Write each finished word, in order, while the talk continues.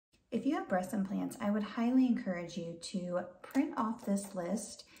If you have breast implants, I would highly encourage you to print off this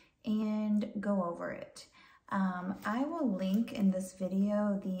list and go over it. I will link in this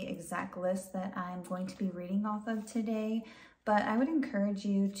video the exact list that I'm going to be reading off of today, but I would encourage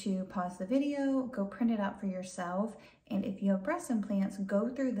you to pause the video, go print it out for yourself, and if you have breast implants, go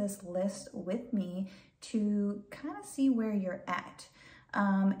through this list with me to kind of see where you're at.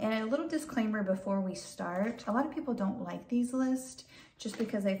 And a little disclaimer before we start, a lot of people don't like these lists just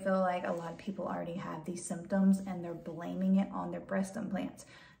because they feel like a lot of people already have these symptoms and they're blaming it on their breast implants.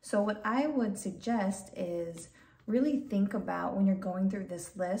 So what I would suggest is really think about when you're going through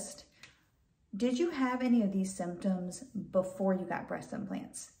this list, did you have any of these symptoms before you got breast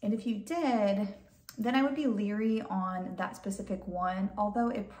implants? And if you did, then I would be leery on that specific one, although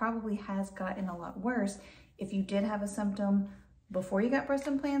it probably has gotten a lot worse if you did have a symptom before you got breast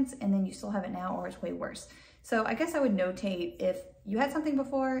implants and then you still have it now, or it's way worse. So I guess I would notate if you had something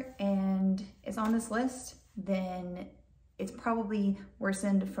before and it's on this list, then it's probably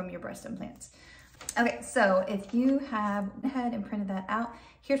worsened from your breast implants. Okay, so if you have went ahead and printed that out,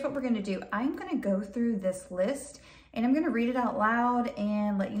 here's what we're gonna do. I'm gonna go through this list and I'm gonna read it out loud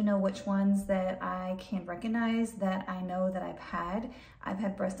and let you know which ones that I can recognize that I know that I've had. I've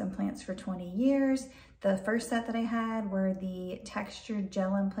had breast implants for 20 years. The first set that I had were the textured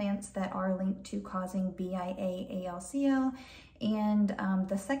gel implants that are linked to causing BIA-ALCL. And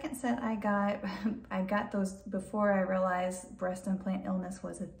the second set I got those before I realized breast implant illness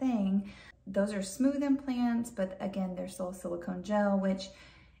was a thing. Those are smooth implants, but again, they're still silicone gel, which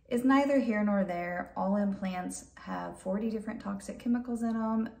is neither here nor there. All implants have 40 different toxic chemicals in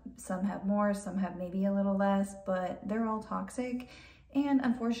them. Some have more, some have maybe a little less, but they're all toxic. And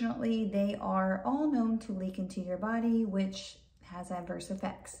unfortunately, they are all known to leak into your body, which has adverse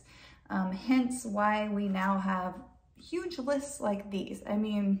effects. Hence why we now have huge lists like these. I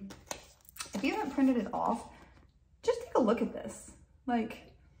mean, if you haven't printed it off, just take a look at this. Like,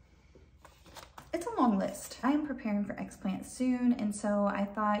 it's a long list. I am preparing for explant soon, and so I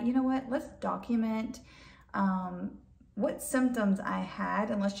thought, you know what, let's document what symptoms I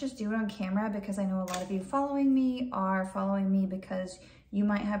had, and let's just do it on camera because I know a lot of you following me are following me because you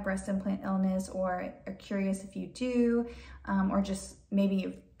might have breast implant illness or are curious if you do, or just maybe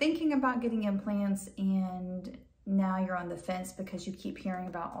you're thinking about getting implants and now you're on the fence because you keep hearing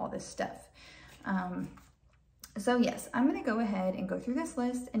about all this stuff. So yes, I'm gonna go ahead and go through this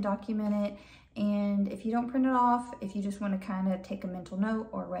list and document it. And if you don't print it off, if you just wanna kind of take a mental note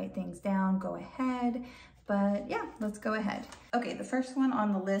or write things down, go ahead. But yeah, let's go ahead. Okay, the first one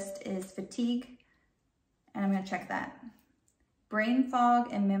on the list is fatigue, and I'm gonna check that. Brain fog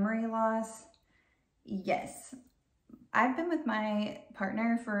and memory loss, yes. I've been with my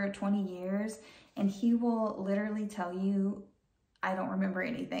partner for 20 years, and he will literally tell you, I don't remember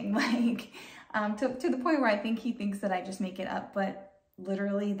anything. Like, to the point where I think he thinks that I just make it up, but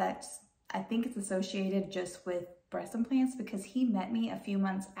literally I think it's associated just with breast implants because he met me a few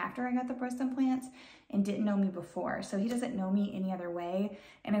months after I got the breast implants and didn't know me before. So he doesn't know me any other way.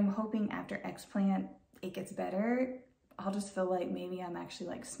 And I'm hoping after explant, it gets better. I'll just feel like maybe I'm actually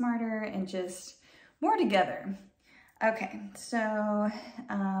like smarter and just more together. Okay, so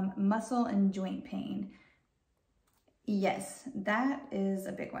muscle and joint pain. Yes, that is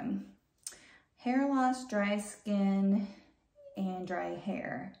a big one. Hair loss, dry skin, and dry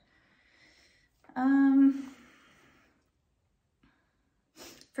hair.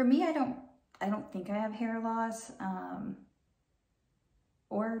 For me, I don't think I have hair loss,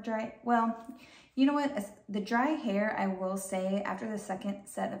 or dry, well, you know what, the dry hair, I will say after the second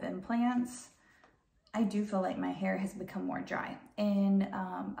set of implants, I do feel like my hair has become more dry. And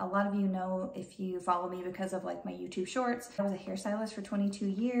a lot of you know, if you follow me because of like my YouTube shorts, I was a hairstylist for 22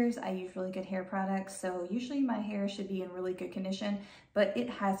 years. I use really good hair products. So usually my hair should be in really good condition, but it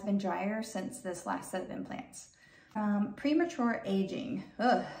has been drier since this last set of implants. Premature aging.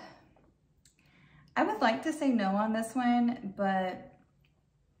 Ugh. I would like to say no on this one, but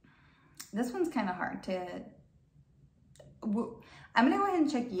this one's kind of hard to, I'm gonna go ahead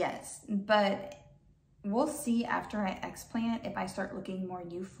and check yes, but we'll see after I explant if I start looking more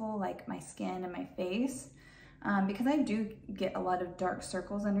youthful, like my skin and my face, because I do get a lot of dark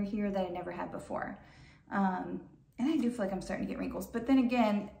circles under here that I never had before. And I do feel like I'm starting to get wrinkles, but then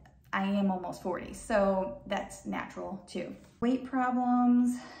again, I am almost 40, so that's natural too. Weight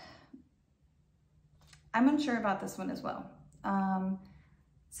problems, I'm unsure about this one as well.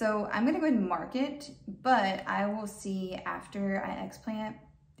 So I'm gonna go ahead and mark it, but I will see after I explant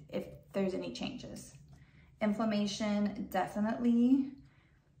if there's any changes. Inflammation, definitely.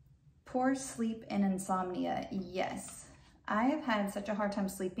 Poor sleep and insomnia, yes. I have had such a hard time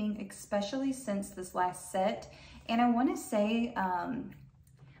sleeping, especially since this last set. And I want to say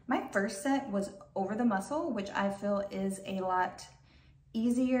my first set was over the muscle, which I feel is a lot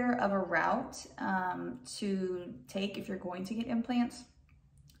easier of a route to take if you're going to get implants.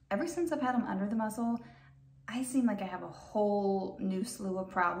 Ever since I've had them under the muscle, I seem like I have a whole new slew of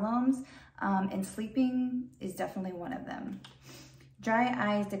problems, and sleeping is definitely one of them. Dry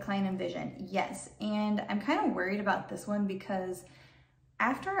eyes, decline in vision, yes. And I'm kind of worried about this one because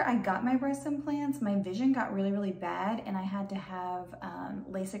after I got my breast implants, my vision got really, really bad, and I had to have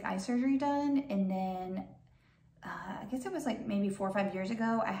LASIK eye surgery done. And then I guess it was like maybe 4 or 5 years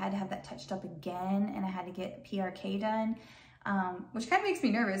ago, I had to have that touched up again, and I had to get PRK done, which kind of makes me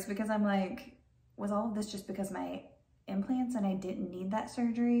nervous because I'm like, was all of this just because my implants and I didn't need that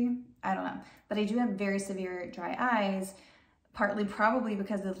surgery? I don't know. But I do have very severe dry eyes, partly probably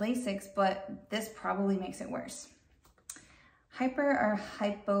because of LASIK, but this probably makes it worse. Hyper or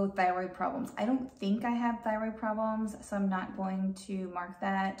hypothyroid problems. I don't think I have thyroid problems, so I'm not going to mark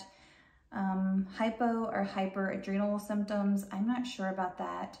that. Hypo or hyperadrenal symptoms, I'm not sure about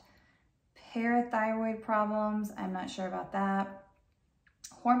that. Parathyroid problems, I'm not sure about that.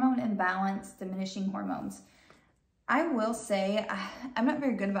 Hormone imbalance, diminishing hormones. I will say I'm not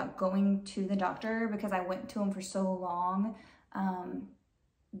very good about going to the doctor because I went to him for so long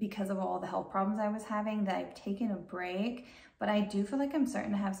because of all the health problems I was having that I've taken a break. But I do feel like I'm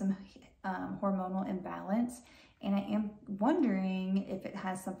starting to have some hormonal imbalance, and I am wondering if it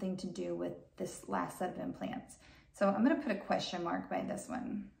has something to do with this last set of implants. So I'm gonna put a question mark by this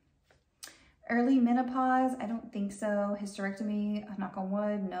one. Early menopause, I don't think so. Hysterectomy, knock on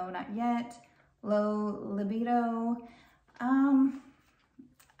wood, no, not yet. Low libido,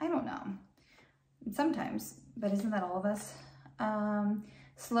 I don't know. Sometimes, but isn't that all of us?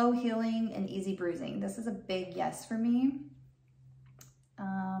 Slow healing and easy bruising. This is a big yes for me.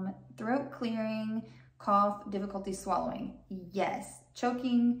 Throat clearing, cough, difficulty swallowing. Yes.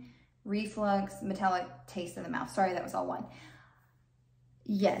 Choking, reflux, metallic taste in the mouth. Sorry, that was all one.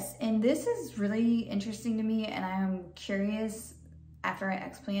 Yes, and this is really interesting to me, and I'm curious after I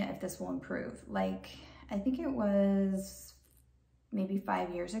explant if this will improve. Like, I think it was maybe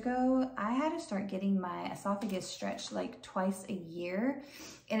 5 years ago, I had to start getting my esophagus stretched like twice a year,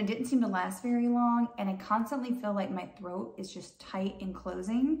 and it didn't seem to last very long, and I constantly feel like my throat is just tight and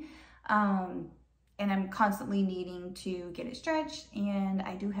closing, and I'm constantly needing to get it stretched, and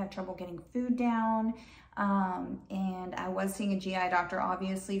I do have trouble getting food down, and I was seeing a GI doctor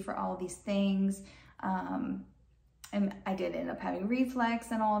obviously for all of these things, and I did end up having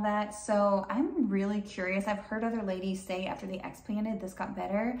reflux and all that. So I'm really curious. I've heard other ladies say after they explanted, this got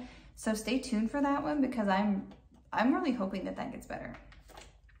better. So stay tuned for that one because I'm really hoping that that gets better.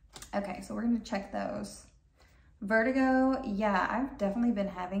 Okay, so we're gonna check those. Vertigo, yeah, I've definitely been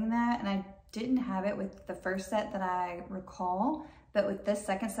having that, and I didn't have it with the first set that I recall, but with this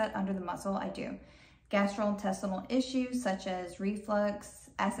second set under the muscle, I do. Gastrointestinal issues such as reflux,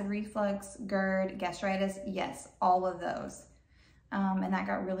 acid reflux, GERD, gastritis, yes, all of those. And that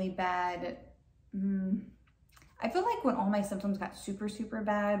got really bad. I feel like when all my symptoms got super, super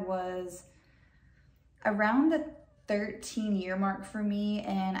bad was around the 13-year mark for me.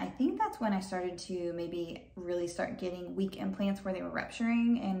 And I think that's when I started to maybe really start getting weak implants where they were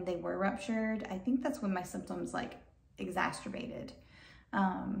rupturing, and they were ruptured. I think that's when my symptoms like exacerbated.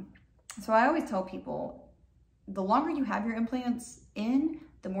 So I always tell people, the longer you have your implants in,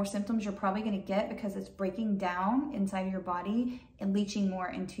 the more symptoms you're probably going to get because it's breaking down inside of your body and leaching more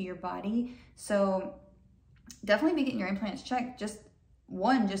into your body. So definitely be getting your implants checked, just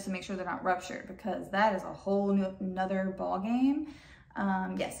to make sure they're not ruptured, because that is a whole another ball game.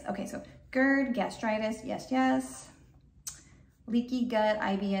 Yes, okay, so GERD, gastritis, yes, yes. Leaky gut,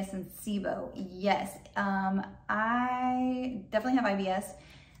 IBS, and SIBO, yes. I definitely have IBS.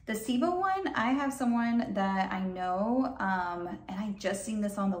 The SIBO one, I have someone that I know, and I just seen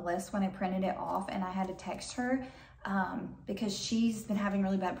this on the list when I printed it off, and I had to text her because she's been having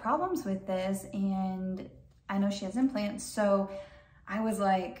really bad problems with this, and I know she has implants. So I was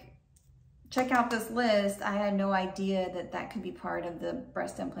like, check out this list. I had no idea that that could be part of the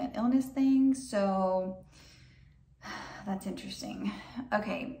breast implant illness thing. So that's interesting.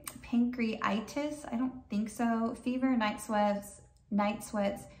 Okay, pancreatitis, I don't think so. Fever, night sweats,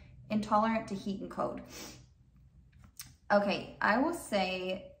 intolerant to heat and cold. Okay, I will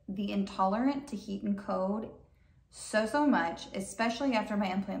say the intolerant to heat and cold so much, especially after my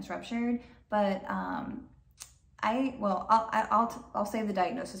implants ruptured, but I'll save the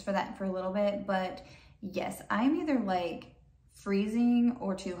diagnosis for that for a little bit, but yes, I'm either like freezing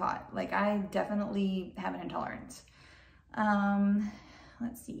or too hot. Like I definitely have an intolerance.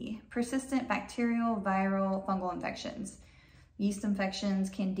 Let's see, persistent bacterial, viral, fungal infections, yeast infections,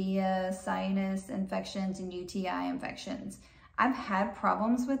 candida, sinus infections, and UTI infections. I've had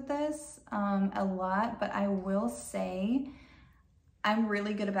problems with this a lot, but I will say I'm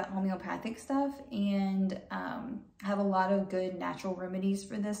really good about homeopathic stuff and have a lot of good natural remedies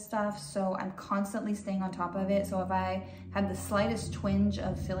for this stuff. So I'm constantly staying on top of it. So if I have the slightest twinge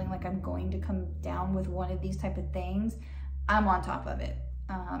of feeling like I'm going to come down with one of these type of things, I'm on top of it.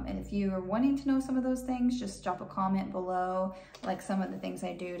 And if you are wanting to know some of those things, just drop a comment below, like some of the things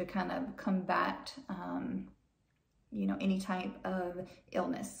I do to kind of combat, you know, any type of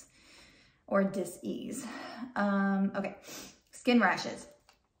illness or dis-ease. Okay. Skin rashes.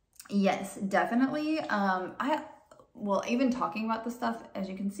 Yes, definitely. Well, even talking about this stuff, as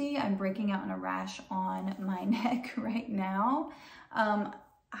you can see, I'm breaking out in a rash on my neck right now.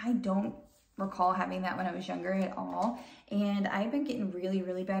 I don't recall having that when I was younger at all. And I've been getting really,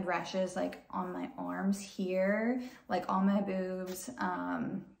 really bad rashes like on my arms here, like on my boobs.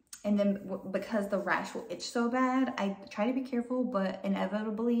 And then because the rash will itch so bad, I try to be careful, but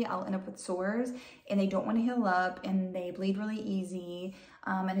inevitably I'll end up with sores and they don't want to heal up and they bleed really easy.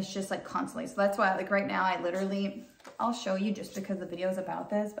 And it's just like constantly. So that's why like right now I literally, I'll show you just because the video is about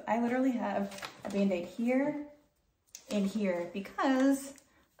this, but I literally have a Band-Aid here and here because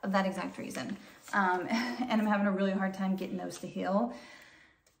of that exact reason. And I'm having a really hard time getting those to heal.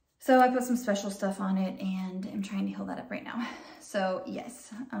 So I put some special stuff on it and I'm trying to heal that up right now. So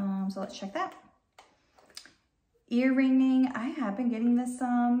yes, so let's check that. Ear ringing, I have been getting this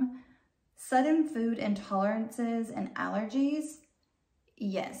sudden food intolerances and allergies.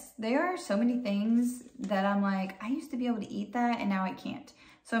 Yes, there are so many things that I'm like, I used to be able to eat that and now I can't.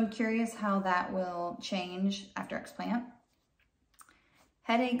 So I'm curious how that will change after explant.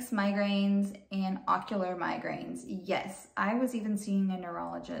 Headaches, migraines, and ocular migraines. Yes, I was even seeing a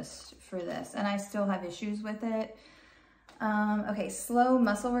neurologist for this and I still have issues with it. Okay, slow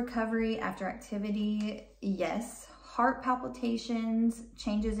muscle recovery after activity. Yes. Heart palpitations,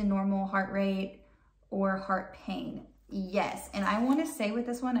 changes in normal heart rate, or heart pain. Yes. And I want to say with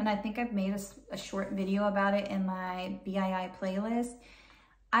this one, and I think I've made a short video about it in my BII playlist.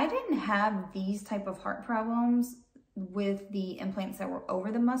 I didn't have these type of heart problems with the implants that were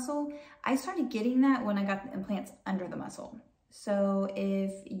over the muscle. I started getting that when I got the implants under the muscle. So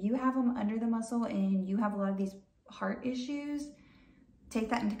if you have them under the muscle and you have a lot of these heart issues, take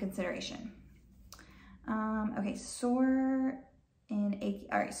that into consideration. Okay, sore and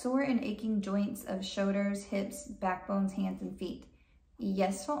aching joints of shoulders, hips, backbones, hands, and feet.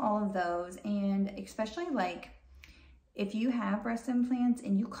 Yes to all of those, and especially like if you have breast implants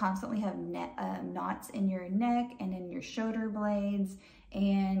and you constantly have knots in your neck and in your shoulder blades,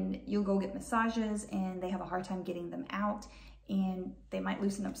 and you'll go get massages and they have a hard time getting them out, and they might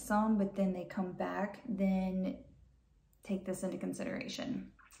loosen up some, but then they come back, then take this into consideration.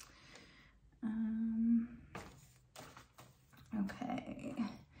 Okay.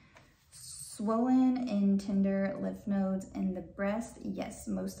 Swollen and tender lymph nodes in the breast. Yes,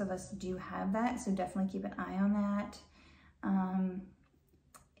 most of us do have that, so definitely keep an eye on that.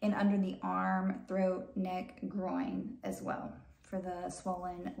 And under the arm, throat, neck, groin as well for the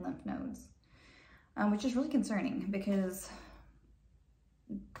swollen lymph nodes, which is really concerning because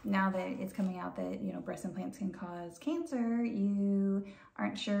now that it's coming out that, you know, breast implants can cause cancer, you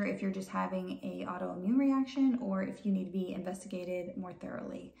aren't sure if you're just having a autoimmune reaction or if you need to be investigated more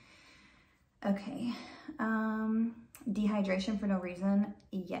thoroughly. Okay, dehydration for no reason.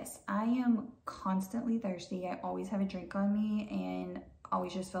 Yes, I am constantly thirsty. I always have a drink on me and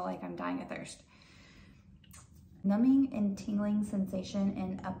always just feel like I'm dying of thirst. Numbing and tingling sensation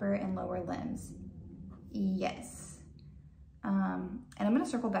in upper and lower limbs. Yes. And I'm going to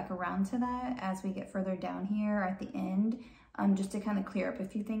circle back around to that as we get further down here at the end, just to kind of clear up a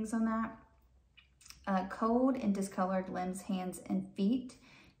few things on that. Cold and discolored limbs, hands, and feet.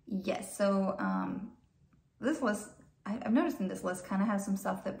 Yes, so this list, I've noticed in this list kind of has some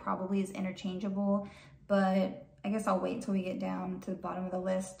stuff that probably is interchangeable, but I guess I'll wait until we get down to the bottom of the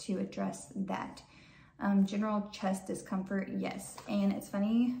list to address that. General chest discomfort, yes. And it's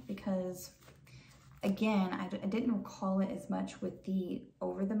funny because, again, I didn't recall it as much with the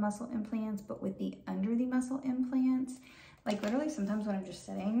over the muscle implants, but with the under the muscle implants, like literally sometimes when I'm just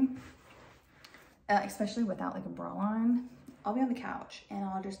sitting, especially without like a bra on, I'll be on the couch and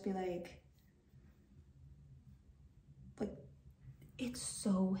I'll just be like it's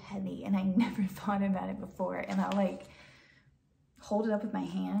so heavy, and I never thought about it before, and I'll like hold it up with my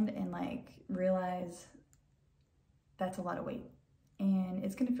hand and like realize that's a lot of weight, and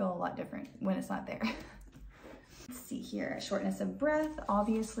it's gonna feel a lot different when it's not there. Let's see here, shortness of breath,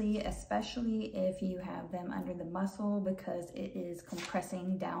 obviously, especially if you have them under the muscle because it is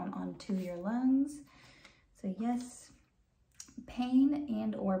compressing down onto your lungs. So yes, pain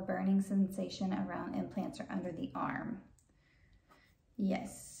and or burning sensation around implants or under the arm.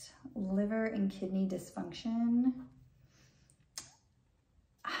 Yes, liver and kidney dysfunction.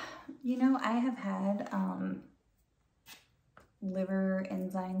 You know, I have had liver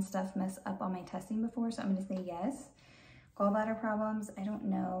enzyme stuff mess up on my testing before, so I'm gonna say yes. Gallbladder problems, I don't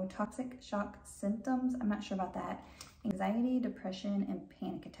know. Toxic shock symptoms, I'm not sure about that. Anxiety, depression, and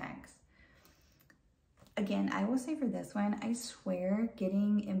panic attacks. Again, I will say for this one, I swear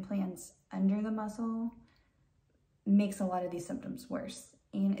getting implants under the muscle makes a lot of these symptoms worse.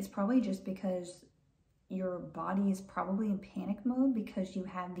 And it's probably just because your body is probably in panic mode because you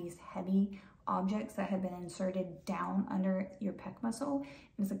have these heavy objects that have been inserted down under your pec muscle.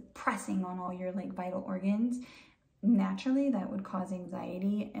 And it's like pressing on all your like vital organs. Naturally, that would cause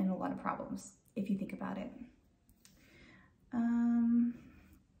anxiety and a lot of problems if you think about it.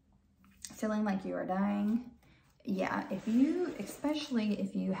 Feeling like you are dying. Yeah, especially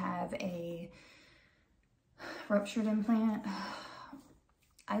if you have a ruptured implant,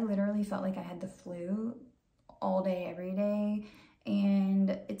 I literally felt like I had the flu all day, every day.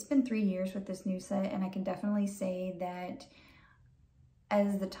 And it's been 3 years with this new set, and I can definitely say that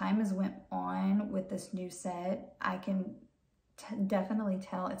as the time has went on with this new set, I can definitely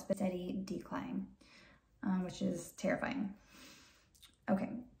tell it's been a steady decline, which is terrifying. Okay,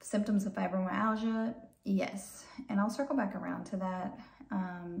 symptoms of fibromyalgia, yes. And I'll circle back around to that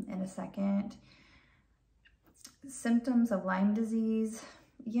in a second. Symptoms of Lyme disease,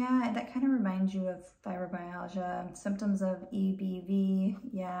 yeah, that kind of reminds you of fibromyalgia. Symptoms of EBV,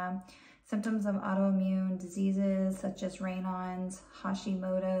 yeah. Symptoms of autoimmune diseases such as Raynaud's,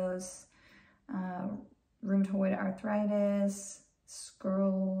 Hashimoto's, rheumatoid arthritis,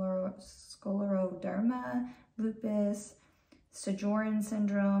 scleroderma, lupus, Sjögren's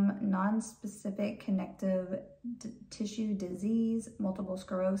syndrome, non-specific connective tissue disease, multiple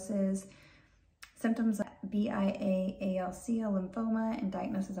sclerosis, symptoms of BIA-ALC, lymphoma, and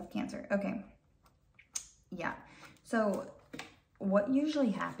diagnosis of cancer. Okay, yeah. So what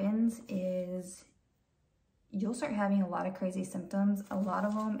usually happens is you'll start having a lot of crazy symptoms. A lot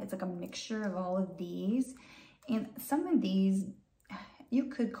of them, it's like a mixture of all of these. And some of these you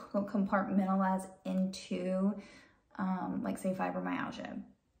could compartmentalize into like say fibromyalgia,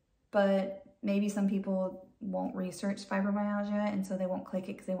 but maybe some people won't research fibromyalgia and so they won't click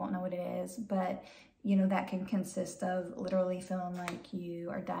it because they won't know what it is. But you know, that can consist of literally feeling like you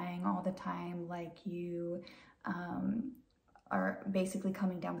are dying all the time, like you are basically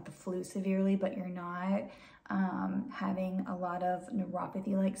coming down with the flu severely, but you're not. Having a lot of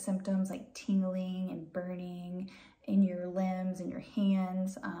neuropathy-like symptoms like tingling and burning in your limbs and your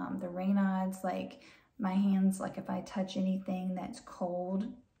hands. The Raynaud's, like my hands, like if I touch anything that's cold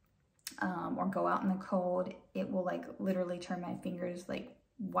or go out in the cold, it will like literally turn my fingers like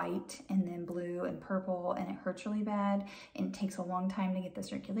white and then blue and purple, and it hurts really bad, and it takes a long time to get the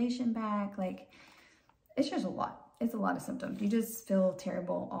circulation back. Like it's just a lot. It's a lot of symptoms. You just feel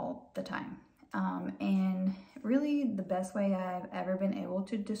terrible all the time. And really the best way I've ever been able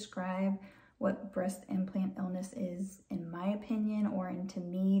to describe what breast implant illness is, in my opinion, or in to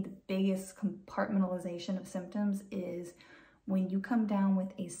me, the biggest compartmentalization of symptoms is when you come down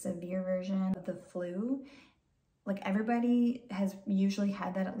with a severe version of the flu. Like everybody has usually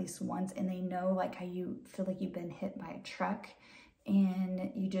had that at least once, and they know like how you feel like you've been hit by a truck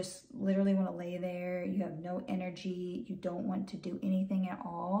and you just literally want to lay there. You have no energy. You don't want to do anything at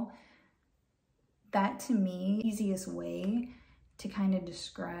all. That to me, easiest way to kind of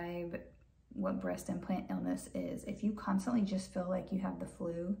describe what breast implant illness is. If you constantly just feel like you have the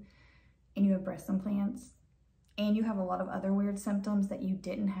flu and you have breast implants and you have a lot of other weird symptoms that you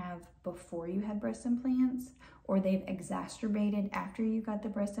didn't have before you had breast implants, or they've exacerbated after you got the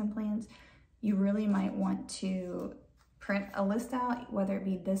breast implants, you really might want to print a list out, whether it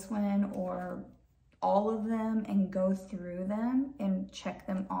be this one or all of them, and go through them and check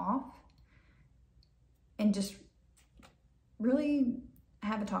them off and just really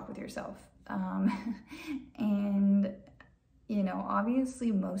have a talk with yourself. And you know,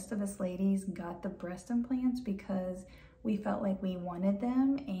 obviously most of us ladies got the breast implants because we felt like we wanted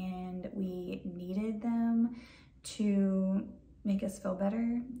them and we needed them to make us feel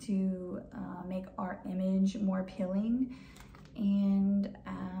better, to make our image more appealing. And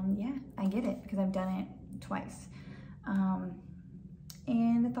yeah, I get it because I've done it twice.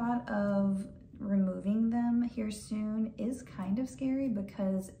 And the thought of removing them here soon is kind of scary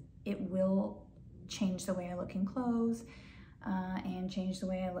because it will change the way I look in clothes and change the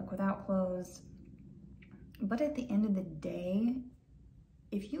way I look without clothes. But at the end of the day,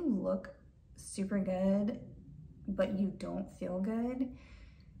 if you look super good, but you don't feel good,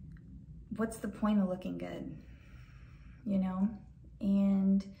 what's the point of looking good, you know?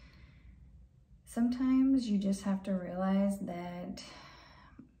 And sometimes you just have to realize that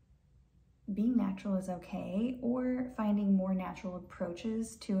being natural is okay, or finding more natural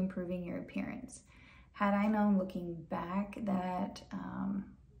approaches to improving your appearance. Had I known looking back that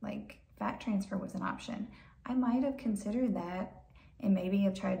like fat transfer was an option, I might have considered that and maybe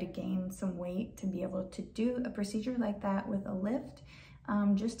have tried to gain some weight to be able to do a procedure like that with a lift,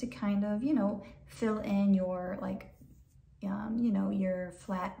 just to kind of, you know, fill in your like, you know, your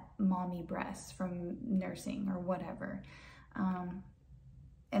flat mommy breasts from nursing or whatever.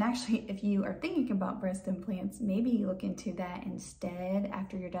 And actually, if you are thinking about breast implants, maybe look into that instead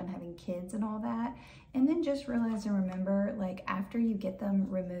after you're done having kids and all that. And then just realize and remember, like after you get them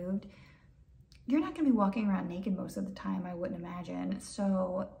removed, you're not gonna be walking around naked most of the time, I wouldn't imagine.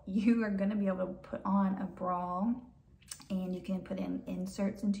 So you are gonna be able to put on a bra, and you can put in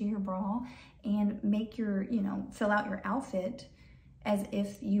inserts into your bra and make your, you know, fill out your outfit as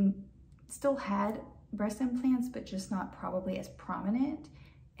if you still had breast implants, but just not probably as prominent,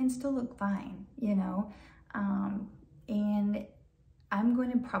 and still look fine, you know? And I'm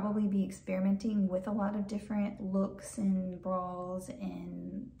going to probably be experimenting with a lot of different looks and bras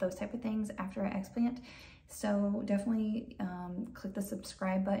and those type of things after I explant. So definitely click the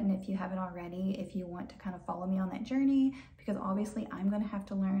subscribe button if you haven't already, if you want to kind of follow me on that journey, because obviously I'm going to have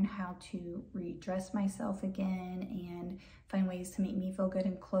to learn how to redress myself again and find ways to make me feel good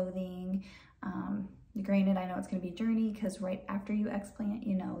in clothing. Granted, I know it's going to be a journey because right after you explant,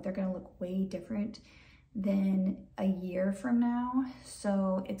 you know, they're going to look way different than a year from now.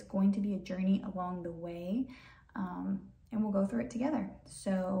 So it's going to be a journey along the way, and we'll go through it together.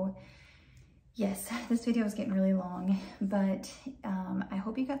 So yes, this video is getting really long, but I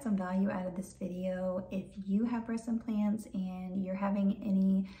hope you got some value out of this video. If you have breast implants and you're having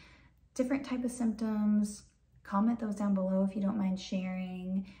any different type of symptoms, comment those down below if you don't mind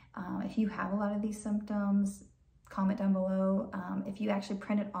sharing. If you have a lot of these symptoms, comment down below. If you actually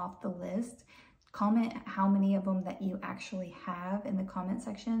printed off the list, comment how many of them that you actually have in the comment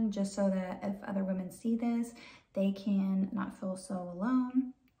section, just so that if other women see this, they can not feel so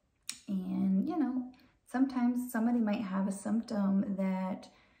alone. And, you know, sometimes somebody might have a symptom that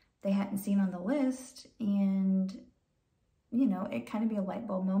they hadn't seen on the list, and, you know, it kind of be a light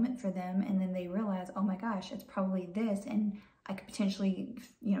bulb moment for them. And then they realize, oh my gosh, it's probably this, and I could potentially,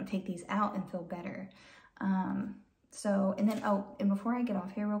 you know, take these out and feel better. So, and then, oh, and before I get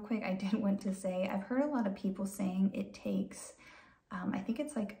off here real quick, I did want to say, I've heard a lot of people saying it takes, I think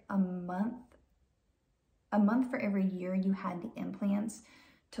it's like a month for every year you had the implants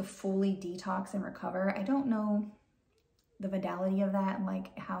to fully detox and recover. I don't know the fidelity of that and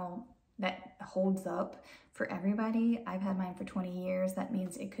like how that holds up for everybody. I've had mine for 20 years. That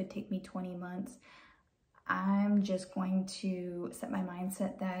means it could take me 20 months. I'm just going to set my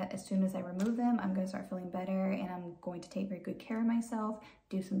mindset that as soon as I remove them, I'm going to start feeling better, and I'm going to take very good care of myself,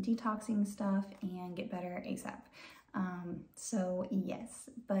 do some detoxing stuff, and get better ASAP. So yes,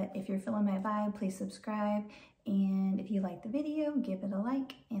 but if you're feeling my vibe, please subscribe. And if you like the video, give it a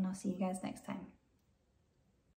like, and I'll see you guys next time.